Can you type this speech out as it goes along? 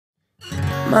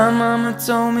My mama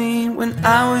told me when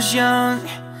I was young,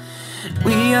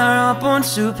 we are all born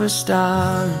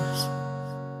superstars.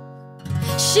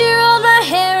 She rolled my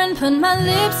hair and put my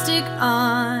lipstick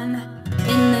on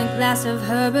in a glass of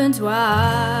her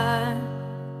boudoir.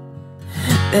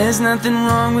 There's nothing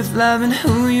wrong with loving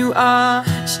who you are,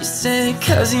 she said,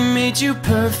 'cause he made you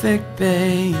perfect,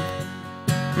 babe.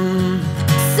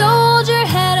 So hold your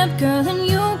head up, girl, and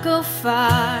you'll go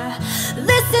far.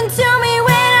 Listen to me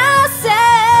when I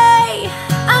say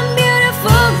I'm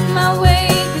beautiful in my way,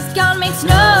 'cause God makes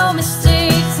no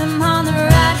mistakes. I'm on the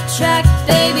right track,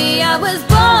 baby, I was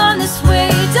born this way.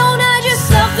 Don't hide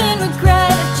yourself in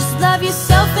regret, just love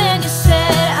yourself and you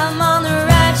said I'm on the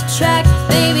right track,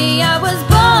 baby, I was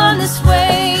born this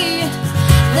way.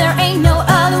 There ain't no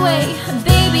other way,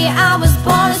 baby, I was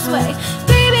born this way.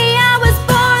 Baby, I was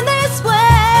born this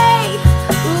way.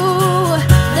 Ooh,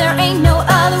 there ain't no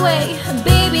other way,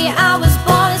 baby, I was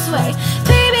born this way.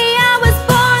 Baby, I was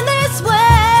born this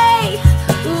way.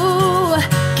 Ooh.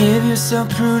 Give yourself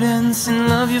prudence and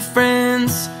love your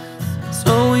friends,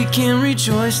 so we can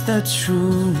rejoice the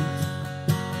truth.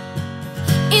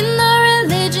 In the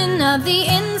religion of the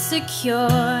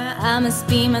insecure, I must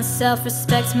be myself,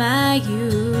 respect my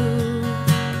youth.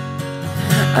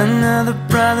 Another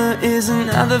brother is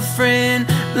another friend,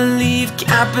 believe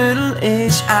capital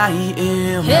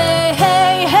H-I-M. Hey,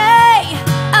 hey, hey,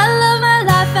 I love my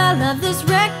life, I love this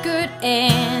record,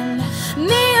 and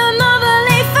me, I'm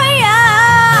overly for ya.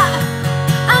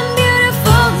 I'm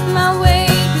beautiful in my way,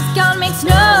 'cause God makes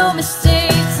no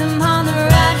mistakes. I'm on the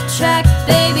right track,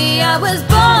 baby, I was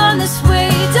born this way.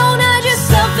 Don't hide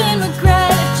yourself in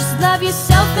regret, just love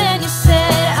yourself and you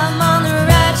said I'm on the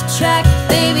right track,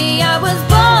 baby, I was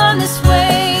born this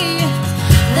way.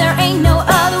 There ain't no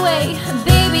other way,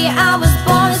 baby, I was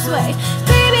born this way.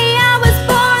 Baby, I was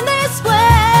born this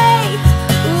way.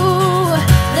 Ooh,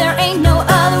 there ain't no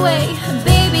other way,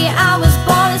 baby, I was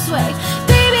born this way.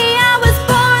 Baby, I was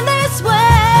born this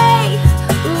way.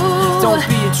 Ooh. Don't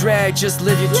be a drag, just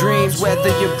live your dreams.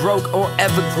 Whether you're broke or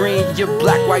evergreen, you're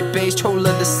black, white, beige,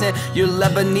 chola descent, you're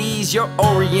Lebanese, you're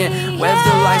Orient.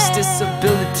 Whether life's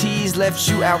disabilities left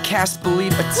you outcast,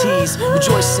 believe a tease.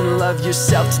 Rejoice and love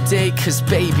yourself today, 'cause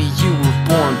baby, you were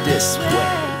born this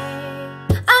way.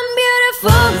 I'm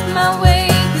beautiful with my way.